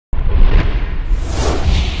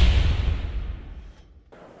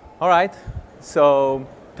All right, so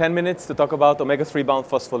 10 minutes to talk about omega-3 bound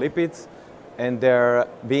phospholipids and their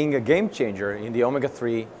being a game changer in the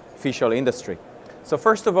omega-3 fish oil industry. So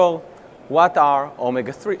first of all, what are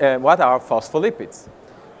omega-3? What are phospholipids?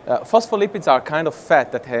 Phospholipids are a kind of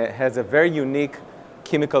fat that has a very unique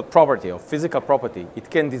chemical property or physical property.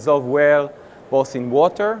 It can dissolve well both in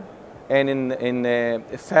water and in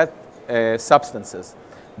fat substances.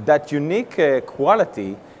 That unique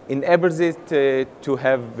quality enables it to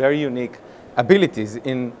have very unique abilities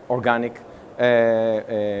in organic,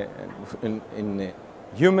 in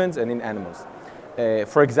humans and in animals.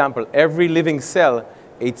 For example, every living cell,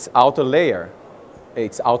 its outer layer,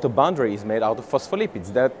 its outer boundary is made out of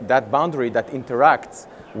phospholipids, that boundary that interacts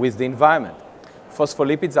with the environment.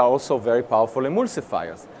 Phospholipids are also very powerful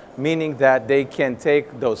emulsifiers, meaning that they can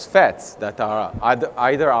take those fats that are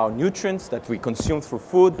either our nutrients that we consume through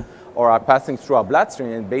food or are passing through our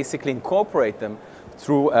bloodstream and basically incorporate them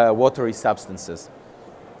through watery substances.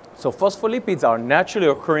 So phospholipids are naturally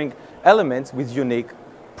occurring elements with unique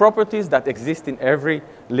properties that exist in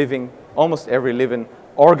almost every living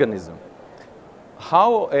organism.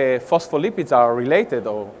 How phospholipids are related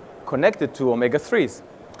or connected to omega-3s?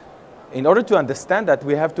 In order to understand that,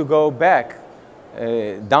 we have to go back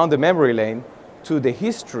down the memory lane to the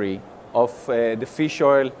history of the fish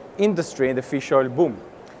oil industry and the fish oil boom.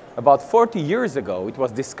 About 40 years ago, it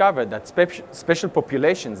was discovered that special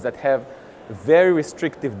populations that have a very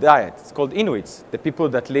restrictive diet, it's called Inuits, the people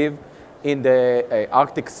that live in the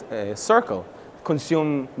Arctic Circle,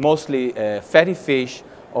 consume mostly fatty fish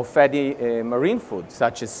or fatty marine food,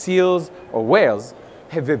 such as seals or whales,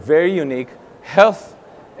 have a very unique health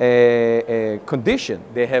condition.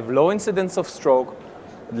 They have low incidence of stroke,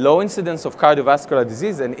 low incidence of cardiovascular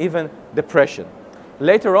disease, and even depression.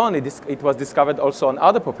 Later on, it was discovered also on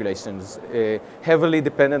other populations, heavily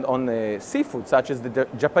dependent on seafood, such as the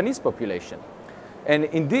Japanese population. And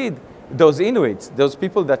indeed, those Inuits, those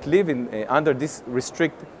people that live under this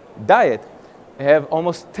restricted diet, have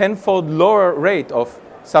almost tenfold lower rate of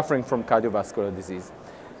suffering from cardiovascular disease.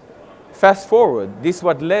 Fast forward, this is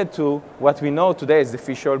what led to what we know today as the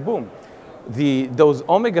fish oil boom. Those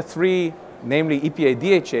omega-3, namely EPA,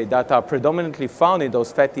 DHA, that are predominantly found in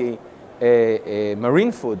those fatty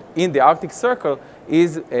marine food in the Arctic Circle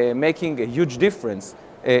is making a huge difference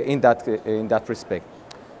in that respect.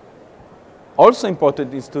 Also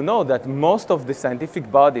important is to know that most of the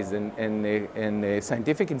scientific bodies and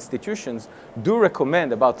scientific institutions do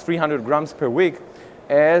recommend about 300 grams per week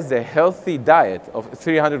as a healthy diet of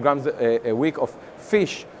 300 grams a week of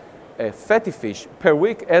fish, fatty fish per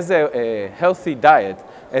week as a healthy diet,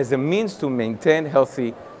 as a means to maintain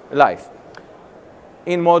healthy life.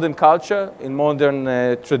 In modern culture, in modern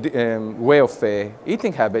way of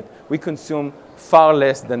eating habit, we consume far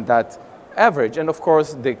less than that average. And of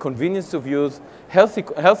course, the convenience of use,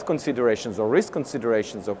 health considerations or risk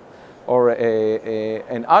considerations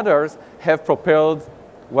and others have propelled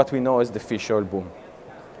what we know as the fish oil boom.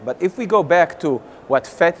 But if we go back to what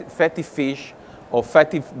fatty fish or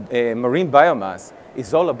fatty marine biomass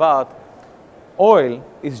is all about, oil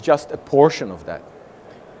is just a portion of that.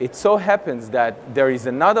 It so happens that there is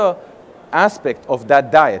another aspect of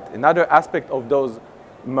that diet, another aspect of those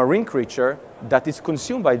marine creatures that is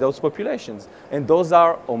consumed by those populations. And those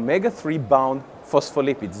are omega-3 bound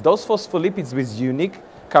phospholipids. Those phospholipids with unique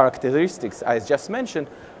characteristics, as just mentioned,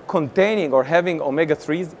 containing or having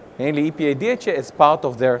omega-3s, mainly EPA, DHA, as part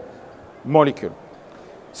of their molecule.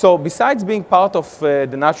 So besides being part of the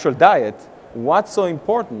natural diet, what's so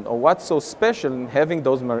important or what's so special in having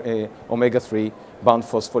those omega-3 bound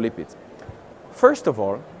phospholipids? First of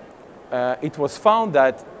all, it was found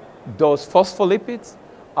that those phospholipids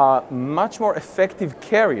are much more effective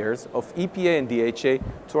carriers of EPA and DHA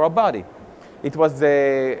to our body.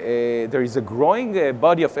 There is a growing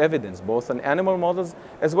body of evidence, both on animal models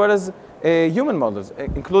as well as human models,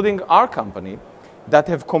 including our company, that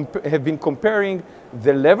have been comparing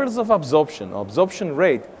the levels of absorption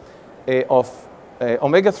rate of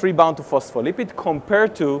omega-3 bound to phospholipid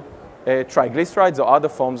compared to triglycerides or other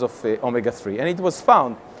forms of omega-3. And it was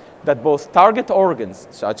found that both target organs,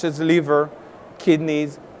 such as liver,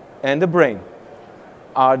 kidneys, and the brain,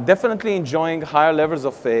 are definitely enjoying higher levels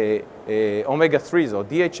of omega-3s or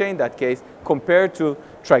DHA in that case compared to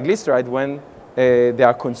triglyceride when they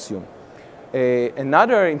are consumed.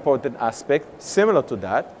 Another important aspect similar to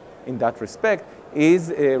that, in that respect,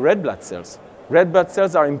 is red blood cells. Red blood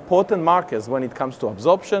cells are important markers when it comes to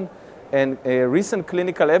absorption, and recent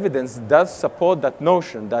clinical evidence does support that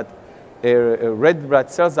notion that red blood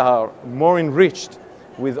cells are more enriched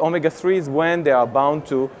with omega-3s when they are bound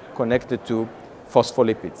to, connected to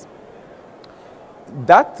phospholipids.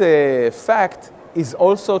 that fact is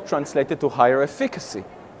also translated to higher efficacy.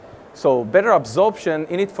 So better absorption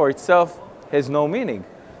in it for itself has no meaning,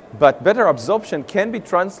 but better absorption can be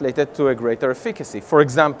translated to a greater efficacy. For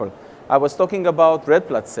example, I was talking about red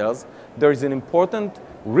blood cells. There is an important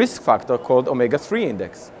risk factor called omega-3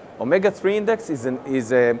 index. Omega-3 index is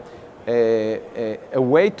a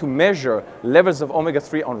way to measure levels of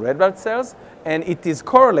omega-3 on red blood cells, and it is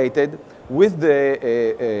correlated with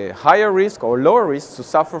the higher risk or lower risk to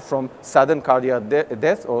suffer from sudden cardiac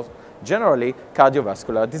death or generally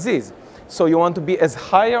cardiovascular disease. So you want to be as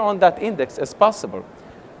higher on that index as possible.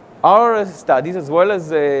 Our studies, as well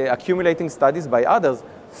as accumulating studies by others,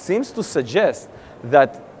 seems to suggest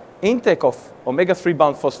that intake of omega-3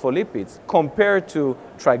 bound phospholipids compared to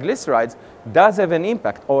triglycerides does have an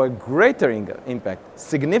impact, or a greater impact,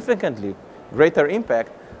 significantly greater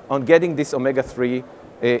impact on getting this omega-3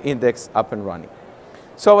 index up and running.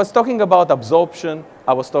 So I was talking about absorption,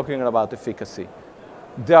 I was talking about efficacy.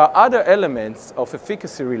 There are other elements of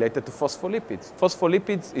efficacy related to phospholipids.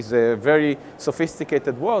 Phospholipids is a very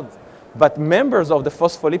sophisticated word, but members of the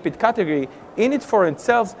phospholipid category in it for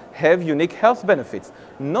themselves have unique health benefits,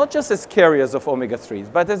 not just as carriers of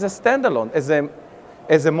omega-3s, but as a standalone,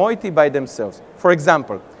 as a moiety by themselves. For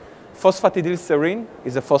example, phosphatidylserine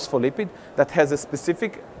is a phospholipid that has a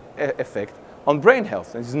specific effect on brain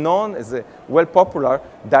health. It's known as a well-popular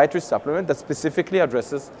dietary supplement that specifically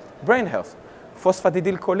addresses brain health.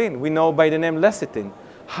 Phosphatidylcholine, we know by the name lecithin.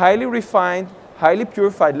 Highly refined, highly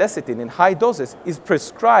purified lecithin in high doses is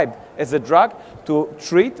prescribed as a drug to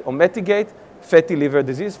treat or mitigate fatty liver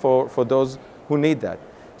disease for those who need that.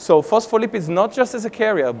 So phospholipids, not just as a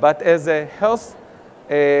carrier, but as a health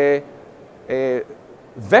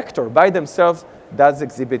vector by themselves, does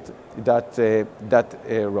exhibit that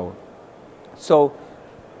role. So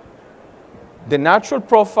the natural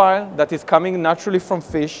profile that is coming naturally from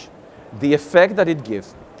fish, the effect that it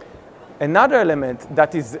gives. Another element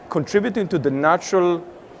that is contributing to the natural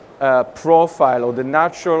profile or the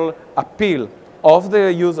natural appeal of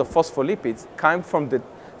the use of phospholipids comes from the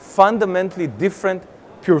fundamentally different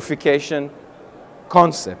purification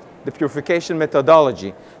concept, the purification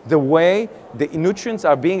methodology, the way the nutrients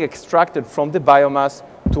are being extracted from the biomass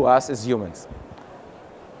to us as humans.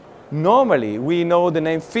 Normally, we know the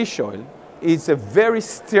name fish oil is a very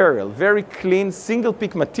sterile, very clean,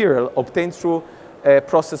 single-peak material obtained through a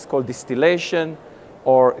process called distillation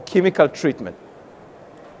or chemical treatment.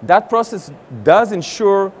 That process does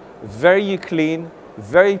ensure very clean,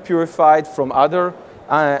 very purified from other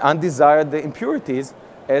undesired impurities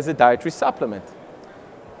as a dietary supplement.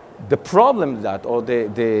 The problem with that, or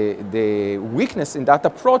the weakness in that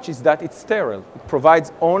approach, is that it's sterile. It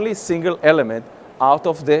provides only a single element out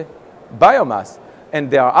of the biomass. And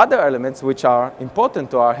there are other elements which are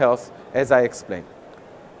important to our health, as I explained.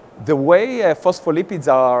 The way phospholipids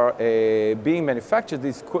are being manufactured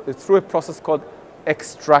is through a process called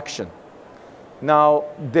extraction. Now,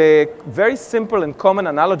 the very simple and common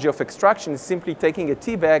analogy of extraction is simply taking a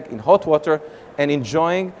tea bag in hot water and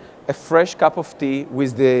enjoying a fresh cup of tea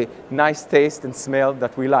with the nice taste and smell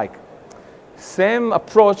that we like. Same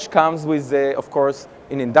approach comes with, of course,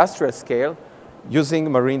 in industrial scale, using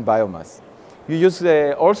marine biomass. You use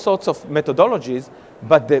all sorts of methodologies,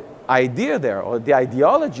 but the idea there, or the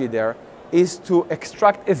ideology there, is to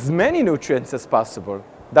extract as many nutrients as possible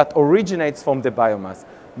that originates from the biomass.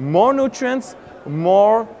 More nutrients,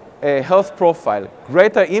 more health profile,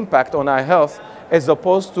 greater impact on our health, as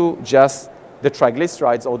opposed to just the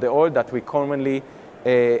triglycerides or the oil that we commonly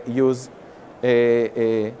use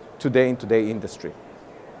today in today's industry.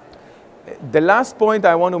 The last point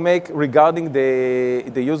I want to make regarding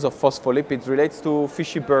the use of phospholipids relates to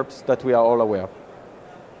fishy burps that we are all aware.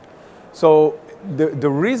 So the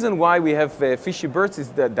reason why we have fishy burps is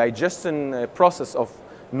the digestion process of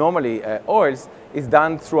normally oils is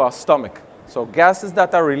done through our stomach. So gases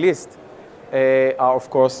that are released are of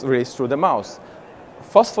course released through the mouth.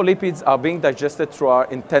 Phospholipids are being digested through our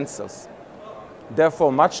intestines.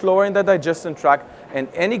 Therefore much lower in the digestion tract, and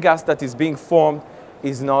any gas that is being formed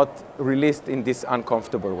is not released in this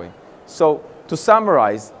uncomfortable way. So to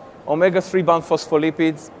summarize, omega-3 bound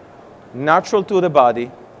phospholipids, natural to the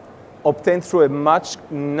body, obtained through a much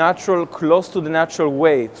natural, close to the natural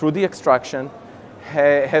way through the extraction,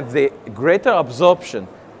 have the greater absorption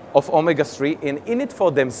of omega-3, and in it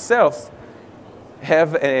for themselves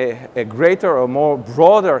have a greater or more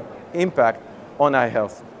broader impact on our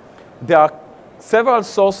health. There are several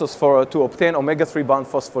sources to obtain omega-3 bound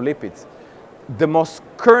phospholipids.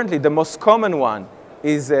 Currently, the most common one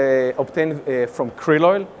is obtained from krill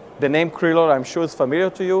oil. The name krill oil, I'm sure is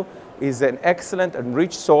familiar to you, is an excellent and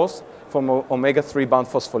rich source from omega-3 bound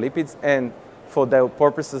phospholipids. And for the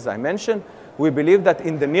purposes I mentioned, we believe that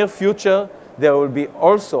in the near future, there will be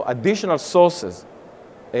also additional sources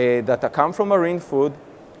that come from marine food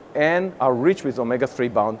and are rich with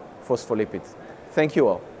omega-3 bound phospholipids. Thank you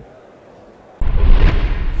all.